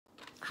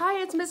Hi,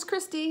 it's Miss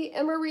Kristy,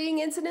 and we're reading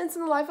Incidents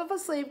in the Life of a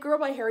Slave Girl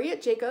by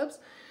Harriet Jacobs.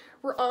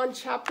 We're on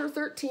chapter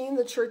 13,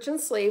 The Church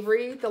and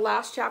Slavery. The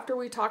last chapter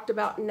we talked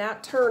about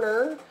Nat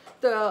Turner,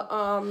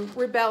 the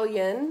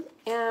rebellion,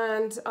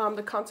 and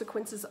the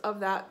consequences of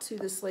that to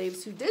the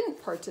slaves who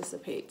didn't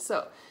participate.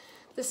 So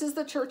this is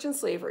the church and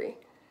slavery.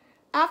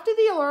 After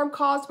the alarm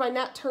caused by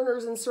Nat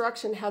Turner's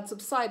insurrection had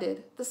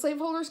subsided, the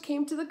slaveholders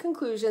came to the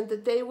conclusion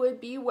that they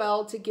would be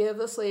well to give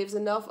the slaves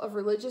enough of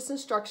religious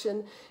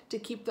instruction to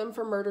keep them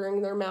from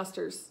murdering their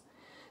masters.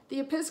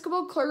 The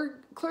Episcopal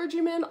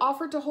clergyman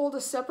offered to hold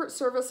a separate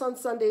service on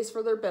Sundays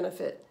for their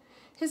benefit.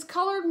 His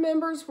colored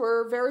members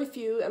were very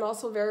few and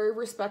also very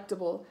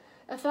respectable,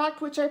 a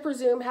fact which I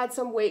presume had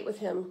some weight with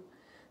him.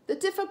 The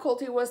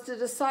difficulty was to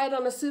decide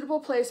on a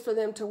suitable place for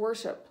them to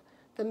worship.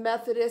 The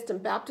Methodist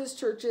and Baptist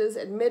churches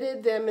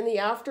admitted them in the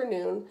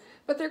afternoon,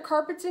 but their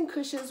carpets and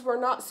cushions were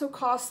not so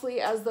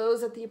costly as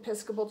those at the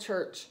Episcopal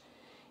church.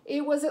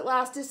 It was at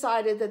last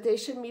decided that they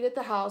should meet at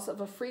the house of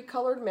a free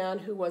colored man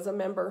who was a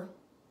member.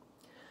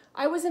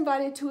 I was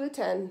invited to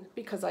attend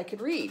because I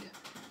could read.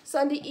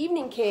 Sunday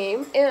evening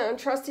came, and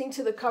trusting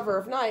to the cover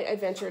of night, I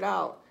ventured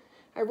out.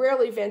 I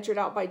rarely ventured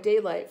out by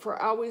daylight, for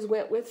I always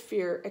went with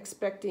fear,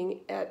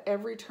 expecting at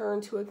every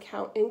turn to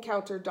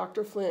encounter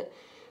Dr. Flint,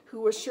 who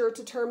was sure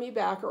to turn me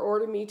back or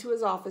order me to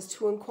his office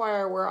to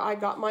inquire where I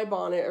got my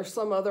bonnet or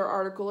some other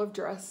article of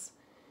dress.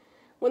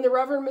 When the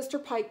Reverend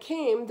Mr. Pike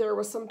came, there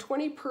were some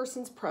 20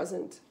 persons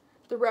present.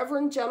 The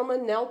Reverend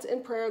gentleman knelt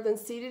in prayer, then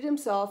seated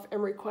himself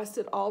and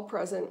requested all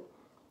present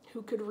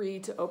who could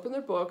read to open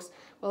their books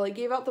while he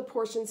gave out the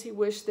portions he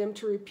wished them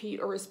to repeat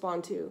or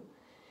respond to.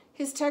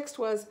 His text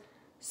was,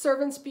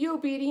 "Servants, be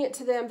obedient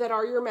to them that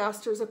are your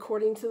masters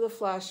according to the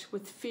flesh,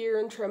 with fear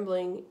and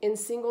trembling, in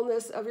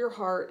singleness of your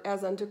heart,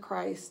 as unto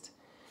Christ."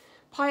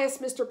 Pious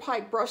Mr.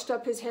 Pike brushed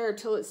up his hair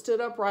till it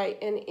stood upright,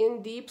 and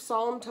in deep,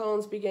 solemn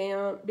tones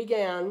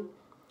began,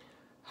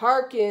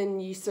 "Hearken,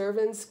 ye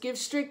servants, give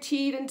strict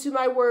heed unto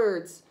my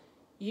words.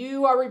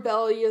 You are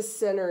rebellious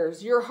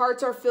sinners. Your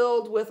hearts are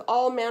filled with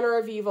all manner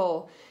of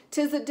evil.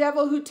 'Tis the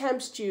devil who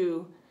tempts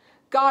you.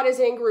 God is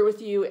angry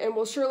with you and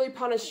will surely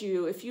punish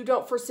you if you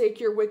don't forsake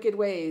your wicked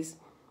ways.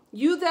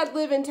 You that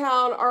live in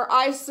town are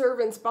eye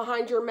servants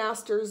behind your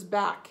master's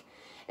back.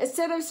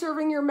 Instead of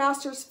serving your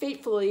masters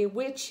faithfully,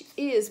 which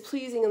is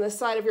pleasing in the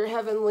sight of your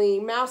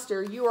heavenly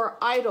master, you are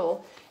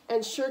idle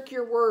and shirk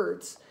your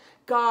words.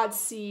 God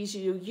sees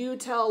you. You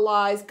tell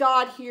lies.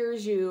 God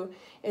hears you.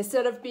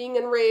 Instead of being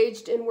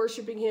enraged and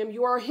worshiping him,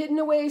 you are hidden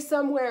away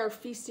somewhere,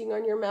 feasting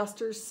on your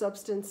master's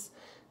substance,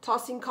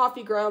 tossing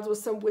coffee grounds with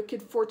some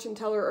wicked fortune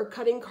teller, or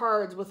cutting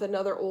cards with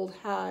another old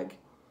hag.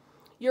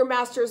 Your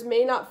masters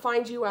may not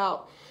find you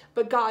out,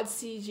 but God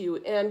sees you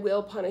and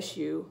will punish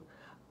you.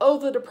 Oh,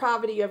 the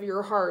depravity of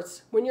your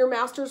hearts. When your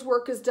master's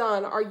work is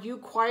done, are you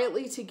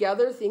quietly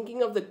together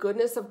thinking of the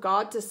goodness of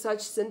God to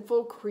such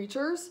sinful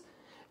creatures?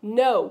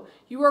 No,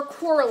 you are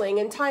quarreling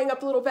and tying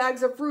up little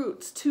bags of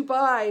roots to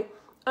buy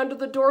under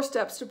the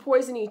doorsteps to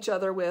poison each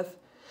other with.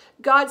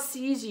 God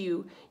sees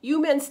you.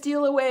 You men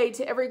steal away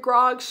to every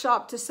grog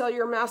shop to sell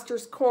your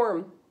master's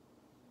corn,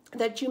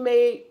 that you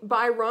may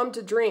buy rum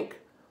to drink.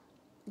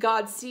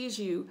 God sees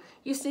you.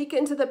 You sneak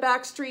into the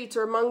back streets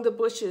or among the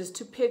bushes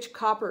to pitch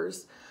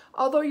coppers.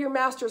 Although your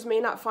masters may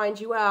not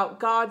find you out,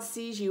 God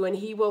sees you and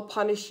he will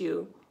punish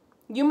you.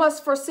 You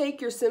must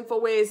forsake your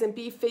sinful ways and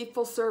be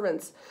faithful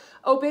servants.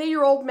 Obey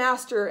your old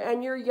master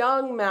and your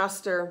young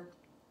master,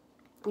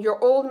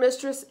 your old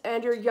mistress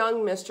and your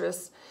young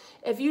mistress.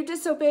 If you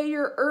disobey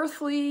your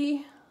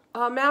earthly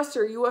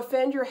master, you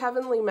offend your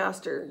heavenly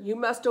master. You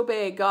must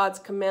obey God's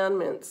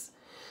commandments.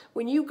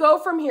 When you go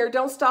from here,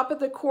 don't stop at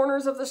the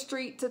corners of the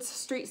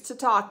streets to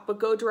talk, but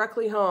go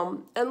directly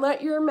home, and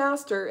let your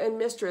master and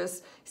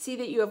mistress see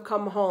that you have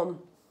come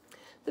home.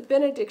 The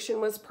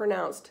benediction was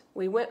pronounced.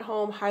 We went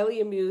home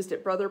highly amused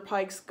at Brother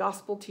Pike's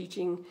gospel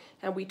teaching,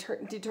 and we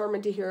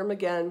determined to hear him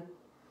again.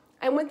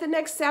 I went the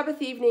next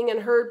Sabbath evening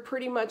and heard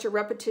pretty much a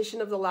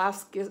repetition of the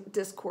last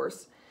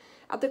discourse.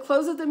 At the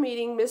close of the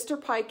meeting, Mr.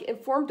 Pike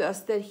informed us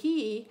that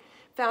he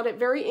found it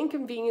very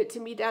inconvenient to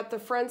meet at the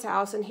friend's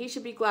house, and he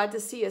should be glad to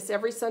see us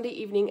every Sunday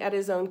evening at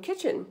his own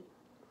kitchen.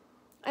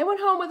 I went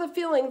home with a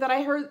feeling that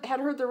I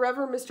had heard the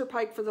Reverend Mr.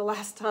 Pike for the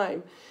last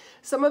time.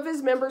 Some of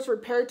his members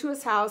repaired to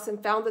his house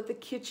and found that the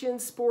kitchen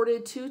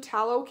sported 2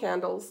 tallow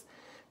candles,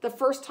 the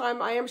first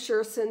time, I am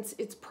sure, since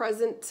its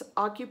present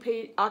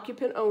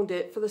occupant owned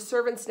it, for the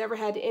servants never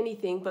had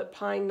anything but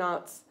pine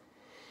knots.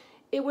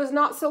 It was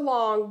not so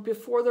long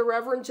before the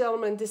reverend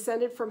gentleman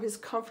descended from his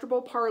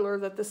comfortable parlor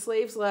that the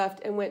slaves left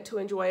and went to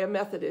enjoy a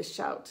Methodist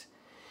shout.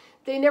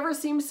 They never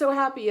seemed so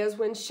happy as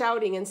when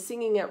shouting and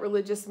singing at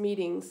religious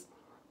meetings.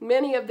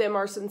 Many of them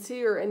are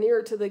sincere and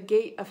nearer to the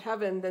gate of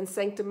heaven than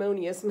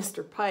sanctimonious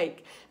Mr.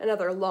 Pike and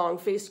other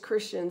long-faced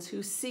Christians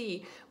who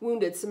see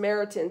wounded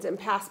Samaritans and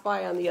pass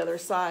by on the other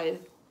side.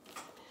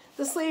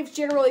 The slaves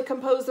generally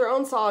compose their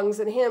own songs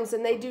and hymns,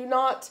 and they do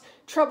not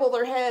trouble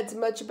their heads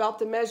much about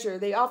the measure.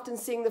 They often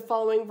sing the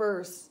following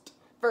verses.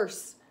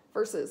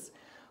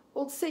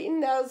 Old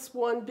Satan as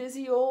one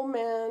busy old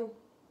man,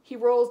 He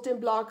rolls dim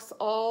blocks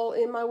all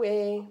in my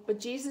way. But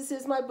Jesus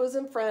is my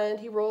bosom friend.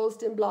 He rolls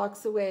dim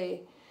blocks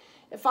away.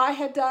 If I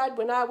had died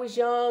when I was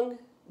young,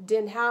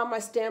 then how my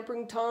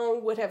stammering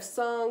tongue would have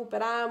sung.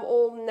 But I am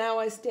old and now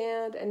I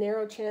stand, a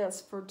narrow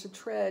chance for to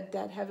tread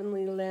that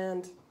heavenly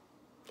land.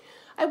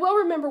 I well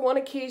remember one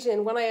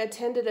occasion when I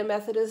attended a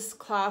Methodist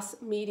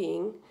class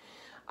meeting.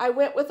 I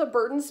went with a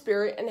burdened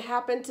spirit and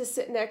happened to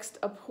sit next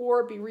a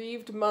poor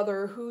bereaved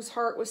mother whose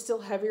heart was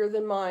still heavier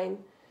than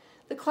mine.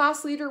 The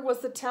class leader was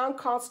the town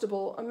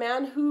constable, a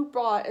man who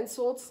bought and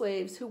sold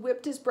slaves, who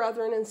whipped his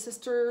brethren and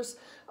sisters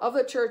of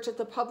the church at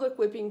the public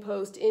whipping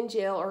post, in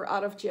jail or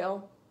out of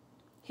jail.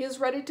 He was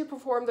ready to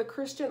perform the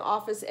Christian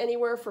office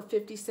anywhere for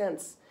 50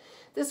 cents.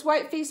 This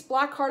white-faced,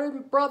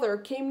 black-hearted brother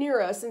came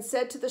near us and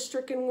said to the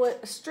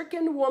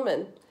stricken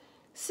woman,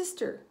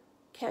 "Sister,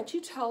 can't you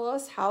tell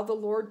us how the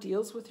Lord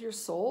deals with your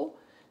soul?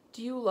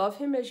 Do you love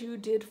him as you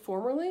did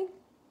formerly?"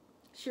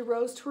 She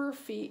rose to her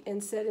feet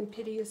and said in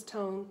piteous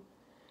tone,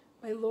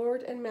 "My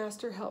Lord and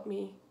Master, help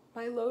me.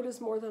 My load is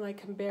more than I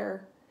can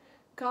bear.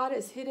 God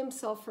has hid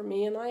himself from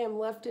me, and I am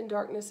left in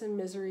darkness and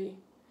misery."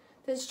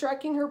 Then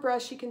striking her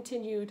breast, she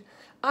continued,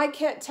 "I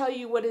can't tell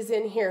you what is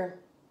in here.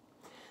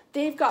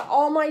 They've got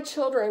all my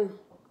children.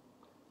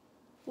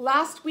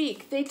 Last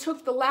week, they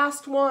took the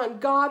last one.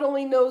 God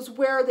only knows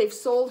where they've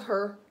sold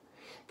her.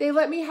 They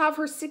let me have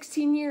her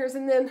 16 years,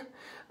 and then,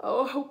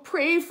 oh,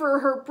 pray for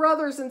her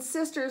brothers and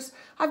sisters.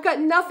 I've got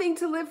nothing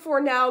to live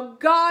for now.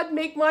 God,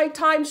 make my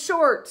time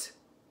short."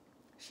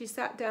 She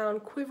sat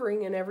down,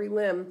 quivering in every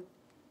limb.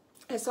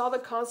 I saw the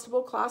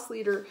constable class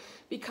leader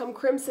become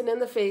crimson in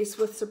the face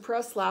with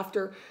suppressed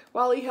laughter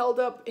while he held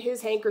up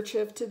his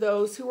handkerchief to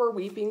those who were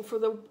weeping, for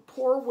the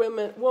poor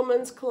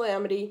woman's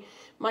calamity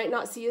might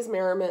not see his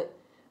merriment.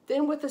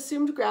 Then with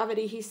assumed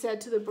gravity he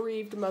said to the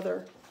bereaved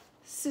mother,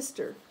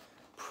 "Sister,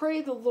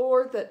 pray the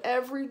Lord that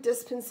every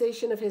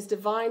dispensation of his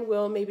divine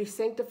will may be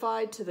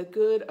sanctified to the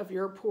good of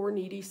your poor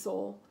needy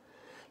soul."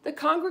 The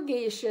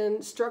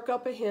congregation struck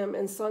up a hymn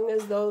and sung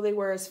as though they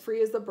were as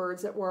free as the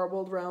birds that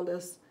warbled round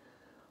us.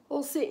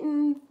 Old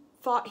Satan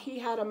thought he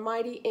had a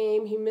mighty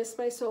aim. He missed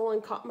my soul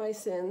and caught my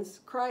sins.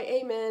 Cry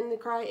amen,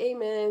 cry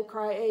amen,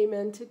 cry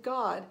amen to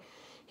God.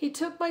 He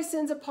took my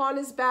sins upon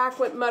his back,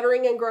 went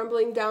muttering and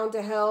grumbling down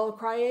to hell.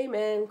 Cry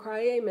amen,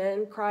 cry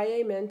amen, cry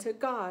amen to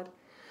God.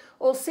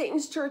 Old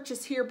Satan's church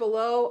is here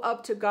below.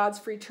 Up to God's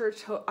free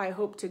church I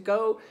hope to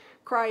go.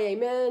 Cry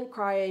amen,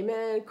 cry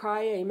amen,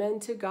 cry amen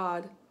to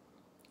God.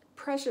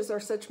 Precious are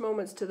such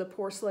moments to the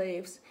poor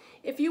slaves.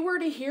 If you were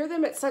to hear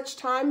them at such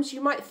times, you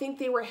might think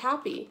they were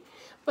happy.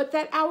 But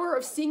that hour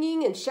of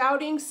singing and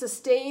shouting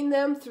sustained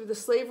them through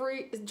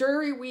the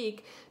dreary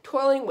week,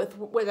 toiling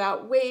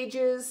without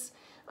wages,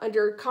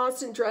 under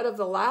constant dread of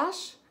the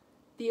lash.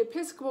 The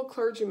Episcopal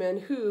clergyman,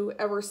 who,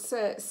 ever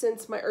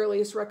since my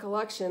earliest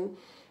recollection,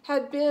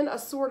 had been a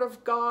sort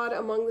of god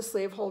among the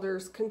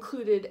slaveholders,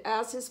 concluded,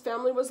 as his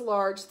family was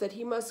large, that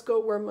he must go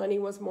where money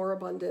was more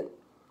abundant.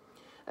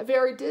 A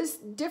very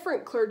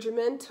different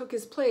clergyman took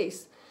his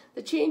place.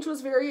 The change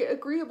was very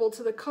agreeable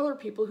to the colored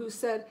people, who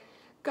said,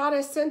 "God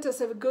has sent us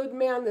a good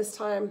man this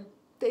time."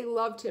 They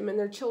loved him, and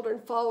their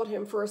children followed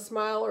him for a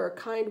smile or a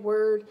kind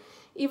word.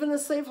 Even the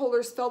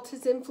slaveholders felt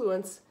his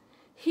influence.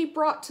 He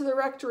brought to the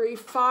rectory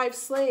 5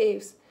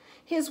 slaves.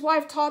 His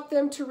wife taught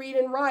them to read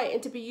and write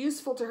and to be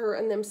useful to her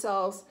and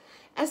themselves.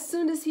 As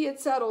soon as he had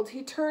settled,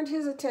 he turned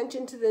his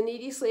attention to the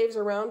needy slaves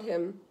around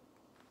him.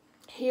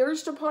 He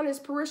urged upon his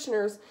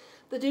parishioners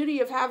the duty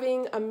of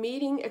having a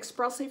meeting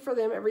expressly for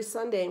them every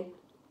Sunday,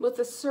 with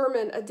a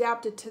sermon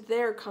adapted to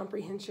their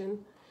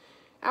comprehension.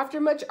 After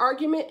much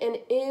argument and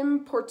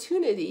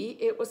importunity,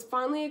 it was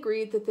finally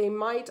agreed that they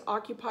might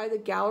occupy the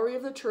gallery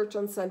of the church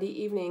on Sunday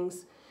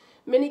evenings.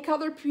 Many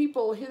colored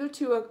people,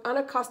 hitherto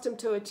unaccustomed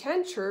to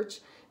attend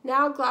church,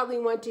 now gladly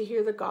went to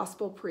hear the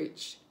gospel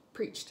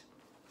preached.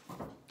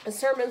 The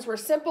sermons were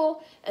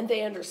simple, and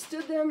they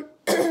understood them.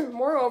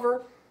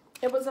 Moreover,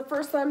 it was the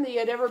first time they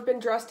had ever been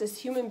dressed as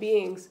human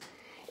beings.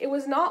 It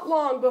was not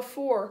long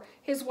before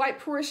his white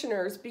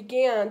parishioners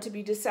began to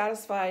be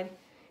dissatisfied.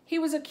 He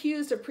was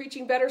accused of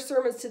preaching better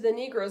sermons to the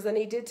Negroes than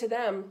he did to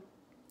them.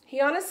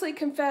 He honestly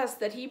confessed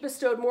that he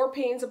bestowed more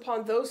pains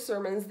upon those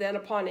sermons than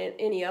upon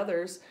any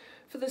others,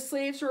 for the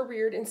slaves were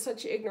reared in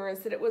such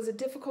ignorance that it was a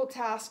difficult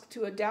task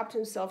to adapt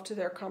himself to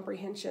their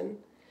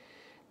comprehension.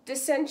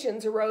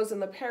 Dissensions arose in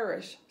the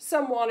parish.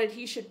 Some wanted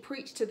he should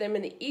preach to them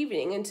in the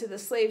evening and to the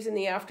slaves in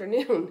the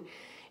afternoon.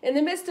 In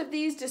the midst of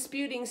these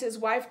disputings, his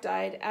wife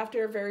died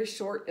after a very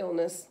short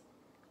illness.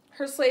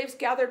 Her slaves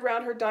gathered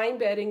round her dying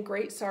bed in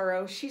great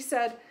sorrow. She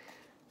said,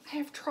 "I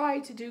have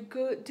tried to do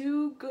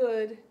you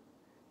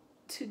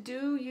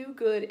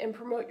good and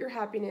promote your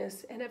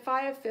happiness, and if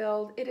I have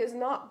failed, it has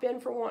not been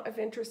for want of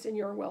interest in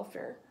your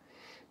welfare.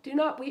 Do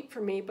not weep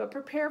for me, but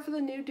prepare for the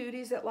new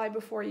duties that lie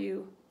before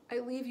you. I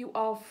leave you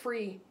all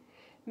free.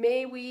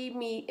 May we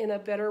meet in a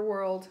better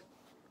world."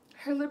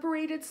 Her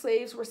liberated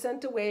slaves were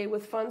sent away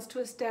with funds to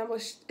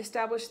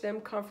establish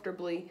them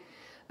comfortably.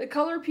 The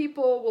colored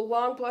people will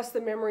long bless the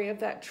memory of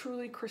that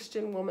truly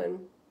Christian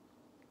woman.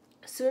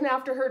 Soon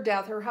after her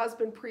death, her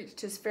husband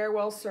preached his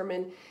farewell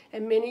sermon,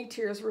 and many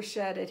tears were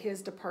shed at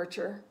his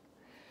departure.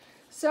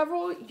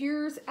 Several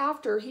years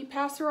after, he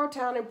passed through our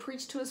town and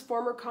preached to his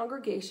former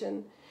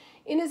congregation.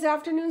 In his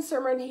afternoon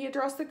sermon, he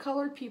addressed the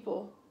colored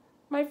people.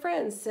 "My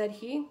friends," said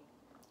he,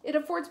 "it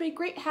affords me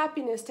great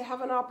happiness to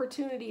have an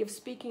opportunity of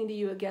speaking to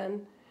you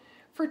again.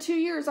 For 2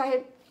 years I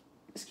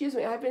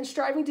have been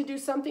striving to do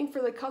something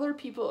for the colored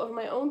people of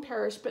my own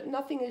parish, but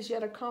nothing is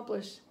yet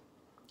accomplished.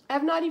 I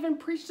have not even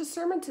preached a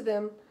sermon to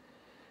them.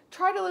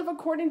 Try to live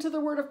according to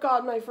the word of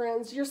God, my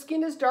friends. Your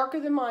skin is darker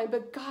than mine,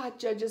 but God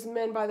judges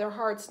men by their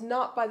hearts,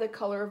 not by the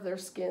color of their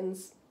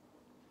skins."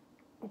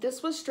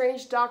 This was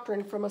strange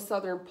doctrine from a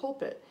southern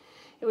pulpit.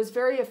 It was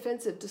very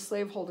offensive to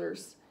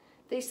slaveholders.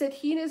 They said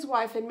he and his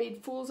wife had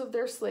made fools of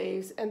their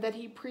slaves, and that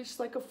he preached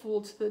like a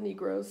fool to the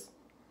Negroes.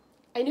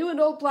 I knew an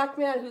old black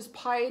man whose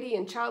piety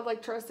and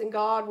childlike trust in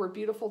God were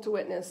beautiful to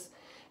witness.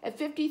 At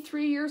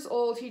 53 years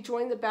old, he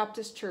joined the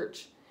Baptist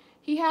church.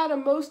 He had a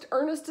most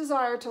earnest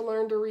desire to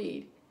learn to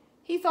read.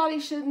 He thought he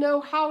should know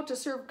how to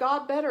serve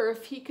God better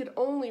if he could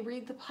only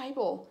read the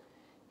Bible.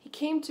 He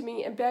came to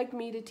me and begged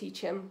me to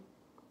teach him.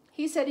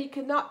 He said he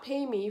could not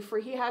pay me, for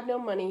he had no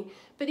money,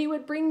 but he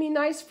would bring me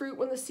nice fruit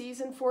when the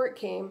season for it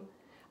came.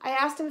 I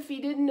asked him if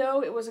he didn't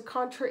know it was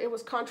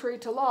contrary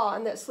to law,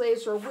 and that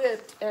slaves were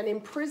whipped and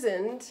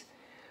imprisoned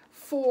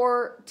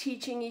for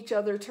teaching each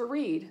other to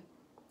read.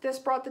 This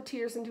brought the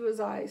tears into his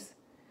eyes.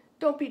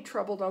 "Don't be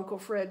troubled, Uncle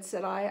Fred,"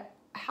 said I.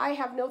 "I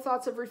have no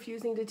thoughts of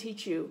refusing to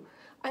teach you.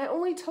 I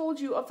only told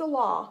you of the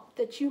law,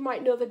 that you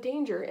might know the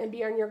danger and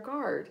be on your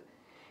guard."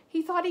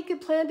 He thought he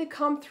could plan to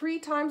come 3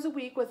 times a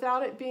week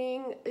without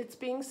its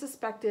being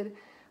suspected.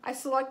 I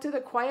selected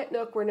a quiet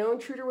nook where no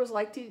intruder was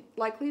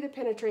likely to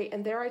penetrate,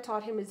 and there I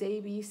taught him his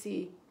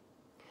ABC.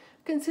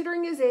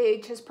 Considering his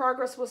age, his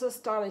progress was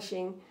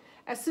astonishing.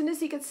 As soon as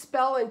he could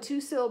spell in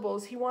 2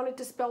 syllables, he wanted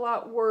to spell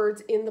out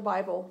words in the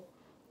Bible.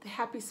 The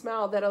happy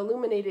smile that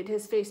illuminated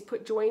his face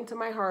put joy into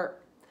my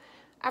heart.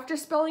 After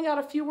spelling out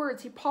a few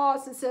words, he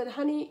paused and said,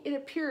 "Honey, it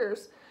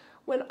appears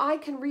when I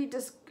can read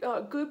this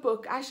good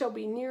book, I shall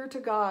be near to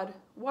God.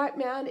 White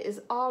man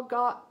is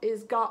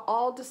got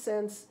all the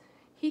sense.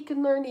 He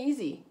can learn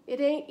easy. It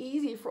ain't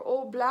easy for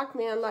old black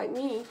man like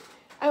me.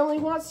 I only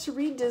wants to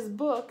read this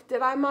book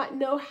that I might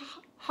know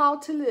how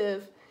to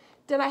live.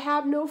 Then I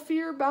have no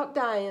fear about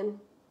dying."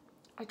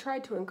 I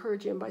tried to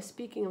encourage him by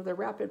speaking of the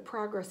rapid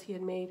progress he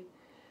had made.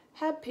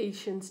 "Have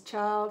patience,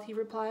 child," he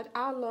replied.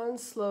 "I'll learn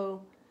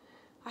slow."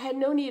 I had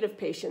no need of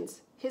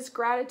patience. His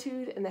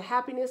gratitude and the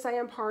happiness I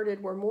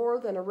imparted were more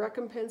than a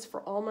recompense for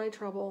all my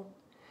trouble.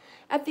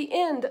 At the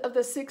end of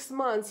the 6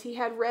 months, he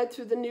had read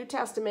through the New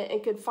Testament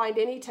and could find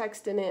any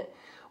text in it.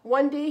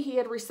 One day he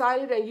had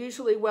recited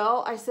unusually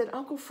well. I said,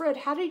 "Uncle Fred,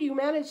 how did you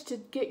manage to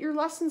get your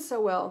lessons so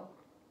well?"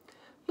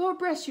 "Lord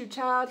bless you,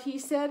 child," he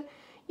said.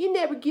 "You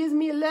never gives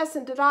me a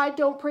lesson that I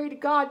don't pray to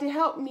God to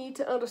help me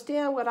to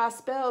understand what I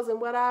spells and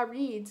what I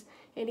reads.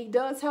 And he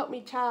does help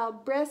me,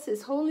 child. Bless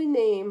his holy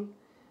name."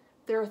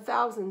 There are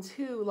thousands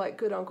who, like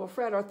good Uncle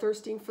Fred, are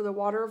thirsting for the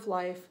water of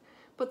life,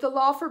 but the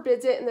law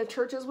forbids it and the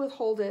churches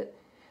withhold it.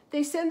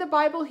 They send the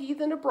Bible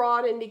heathen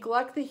abroad and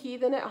neglect the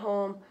heathen at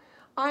home.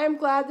 I am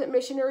glad that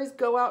missionaries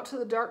go out to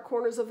the dark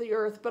corners of the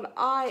earth, but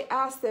I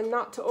ask them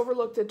not to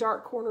overlook the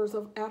dark corners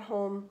at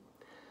home.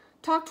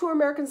 Talk to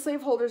American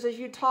slaveholders as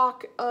you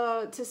talk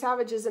to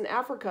savages in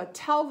Africa.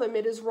 Tell them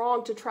it is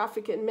wrong to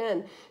traffic in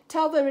men.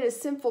 Tell them it is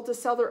sinful to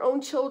sell their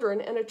own children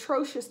and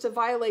atrocious to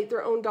violate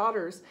their own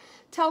daughters.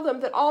 Tell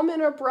them that all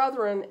men are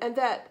brethren and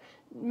that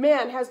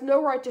man has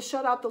no right to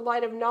shut out the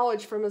light of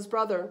knowledge from his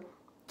brother.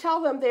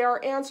 Tell them they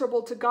are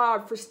answerable to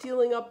God for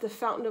stealing up the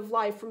fountain of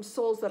life from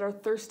souls that are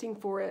thirsting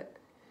for it.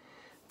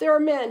 There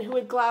are men who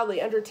would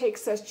gladly undertake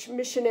such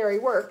missionary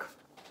work,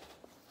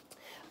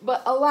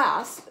 but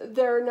alas,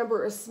 their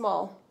number is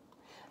small.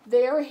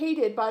 They are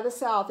hated by the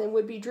South and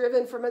would be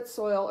driven from its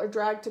soil or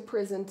dragged to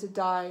prison to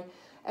die,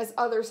 as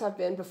others have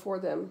been before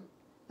them.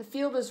 The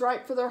field is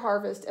ripe for their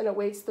harvest and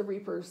awaits the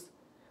reapers.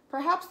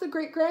 Perhaps the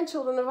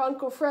great-grandchildren of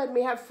Uncle Fred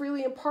may have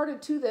freely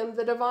imparted to them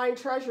the divine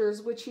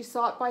treasures which he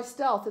sought by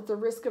stealth at the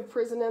risk of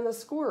prison and the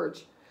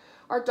scourge.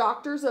 Are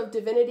doctors of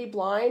divinity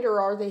blind, or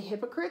are they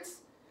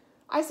hypocrites?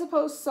 I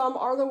suppose some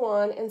are the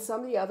one and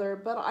some the other,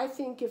 but I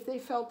think if they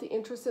felt the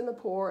interest in the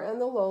poor and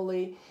the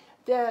lowly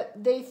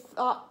that they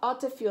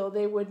ought to feel,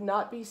 they would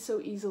not be so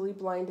easily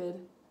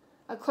blinded.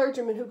 A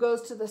clergyman who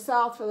goes to the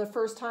South for the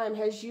first time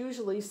has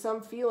usually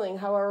some feeling,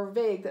 however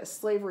vague, that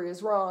slavery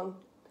is wrong.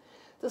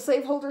 The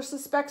slaveholder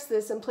suspects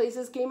this and plays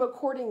his game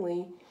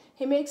accordingly.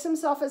 He makes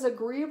himself as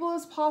agreeable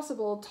as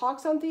possible,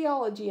 talks on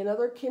theology and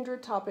other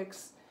kindred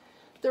topics.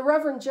 The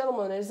reverend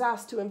gentleman is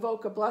asked to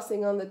invoke a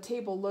blessing on the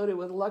table loaded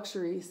with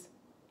luxuries.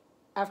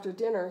 After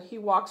dinner, he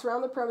walks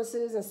around the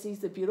premises and sees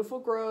the beautiful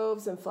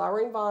groves and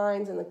flowering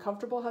vines and the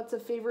comfortable huts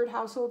of favored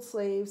household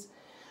slaves.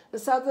 The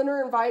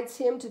Southerner invites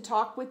him to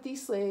talk with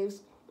these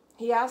slaves.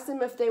 He asks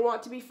them if they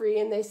want to be free,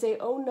 and they say,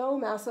 "Oh, no,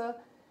 massa."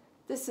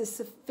 This is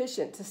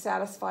sufficient to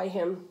satisfy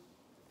him.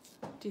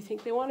 Do you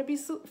think they want to be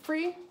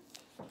free?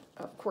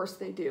 Of course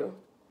they do.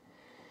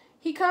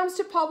 He comes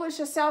to publish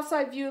a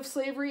Southside view of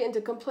slavery and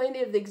to complain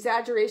of the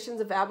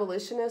exaggerations of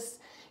abolitionists.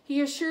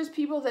 He assures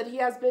people that he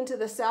has been to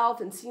the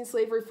South and seen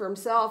slavery for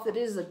himself, that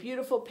it is a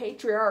beautiful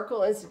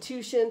patriarchal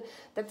institution,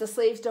 that the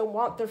slaves don't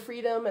want their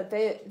freedom, and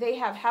they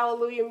have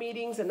hallelujah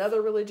meetings and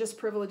other religious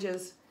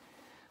privileges.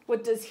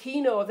 What does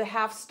he know of the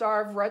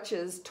half-starved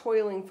wretches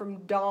toiling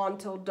from dawn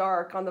till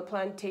dark on the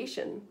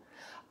plantation?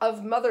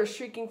 Of mothers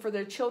shrieking for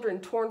their children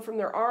torn from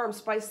their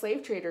arms by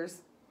slave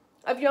traders?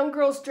 Of young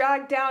girls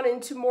dragged down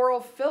into moral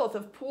filth,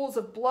 of pools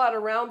of blood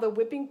around the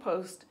whipping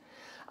post?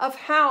 Of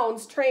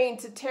hounds trained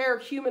to tear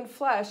human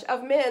flesh?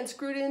 Of men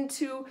screwed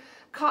into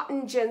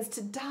cotton gins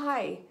to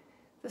die?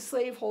 The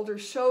slaveholder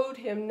showed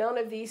him none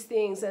of these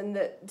things, and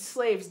the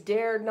slaves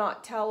dared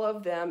not tell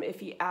of them if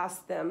he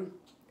asked them.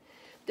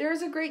 There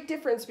is a great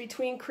difference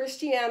between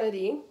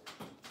Christianity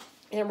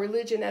and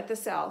religion at the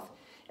South.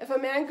 If a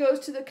man goes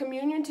to the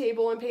communion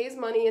table and pays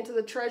money into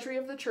the treasury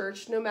of the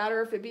church, no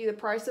matter if it be the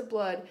price of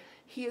blood,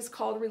 he is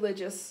called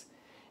religious.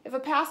 If a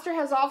pastor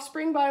has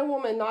offspring by a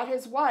woman, not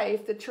his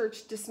wife, the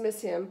church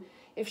dismiss him,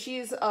 if she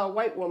is a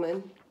white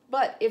woman.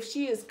 But if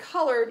she is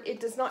colored, it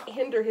does not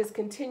hinder his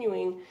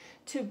continuing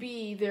to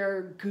be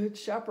their good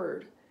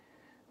shepherd.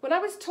 When I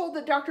was told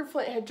that Dr.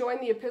 Flint had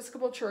joined the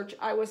Episcopal Church,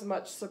 I was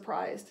much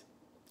surprised.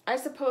 I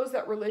suppose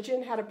that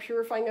religion had a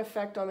purifying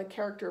effect on the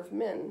character of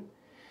men.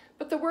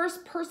 But the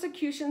worst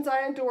persecutions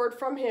I endured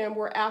from him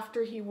were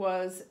after he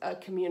was a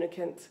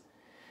communicant.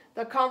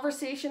 The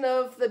conversation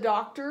of the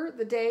doctor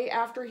the day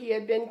after he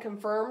had been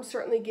confirmed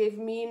certainly gave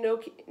me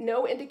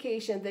no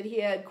indication that he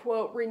had,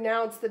 quote,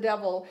 renounced the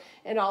devil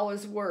and all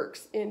his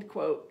works, end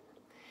quote.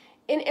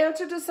 In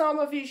answer to some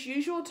of his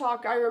usual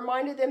talk, I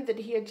reminded him that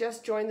he had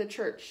just joined the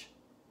church.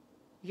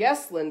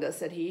 Yes, Linda,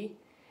 said he.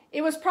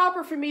 It was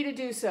proper for me to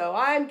do so.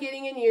 I am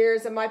getting in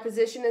years, and my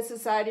position in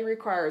society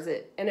requires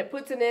it, and it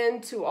puts an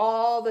end to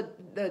all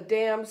the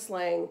damn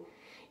slang.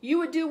 You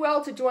would do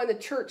well to join the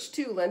church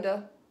too,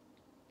 Linda.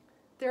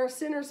 There are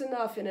sinners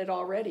enough in it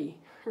already,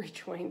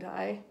 rejoined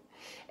I.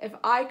 If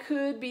I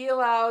could be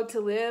allowed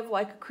to live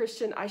like a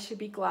Christian, I should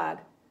be glad.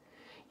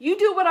 You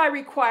do what I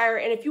require,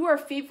 and if you are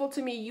faithful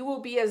to me, you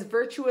will be as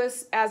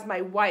virtuous as my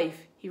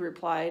wife, he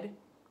replied.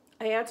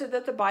 I answered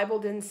that the Bible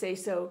didn't say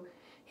so.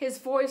 His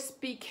voice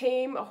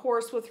became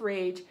hoarse with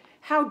rage.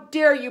 How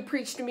dare you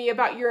preach to me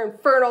about your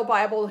infernal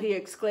Bible, he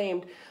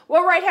exclaimed.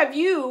 What right have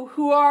you,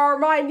 who are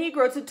my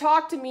Negro, to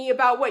talk to me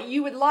about what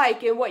you would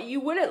like and what you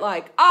wouldn't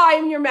like? I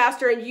am your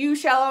master, and you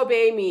shall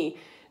obey me.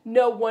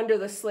 No wonder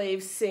the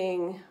slaves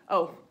sing.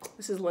 Oh,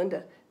 this is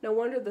Linda. No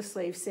wonder the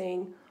slaves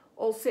sing,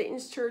 Old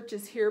Satan's church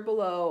is here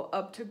below,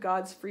 up to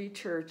God's free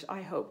church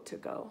I hope to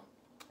go.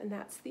 And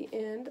that's the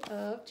end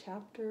of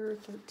chapter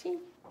 13.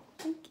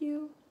 Thank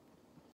you.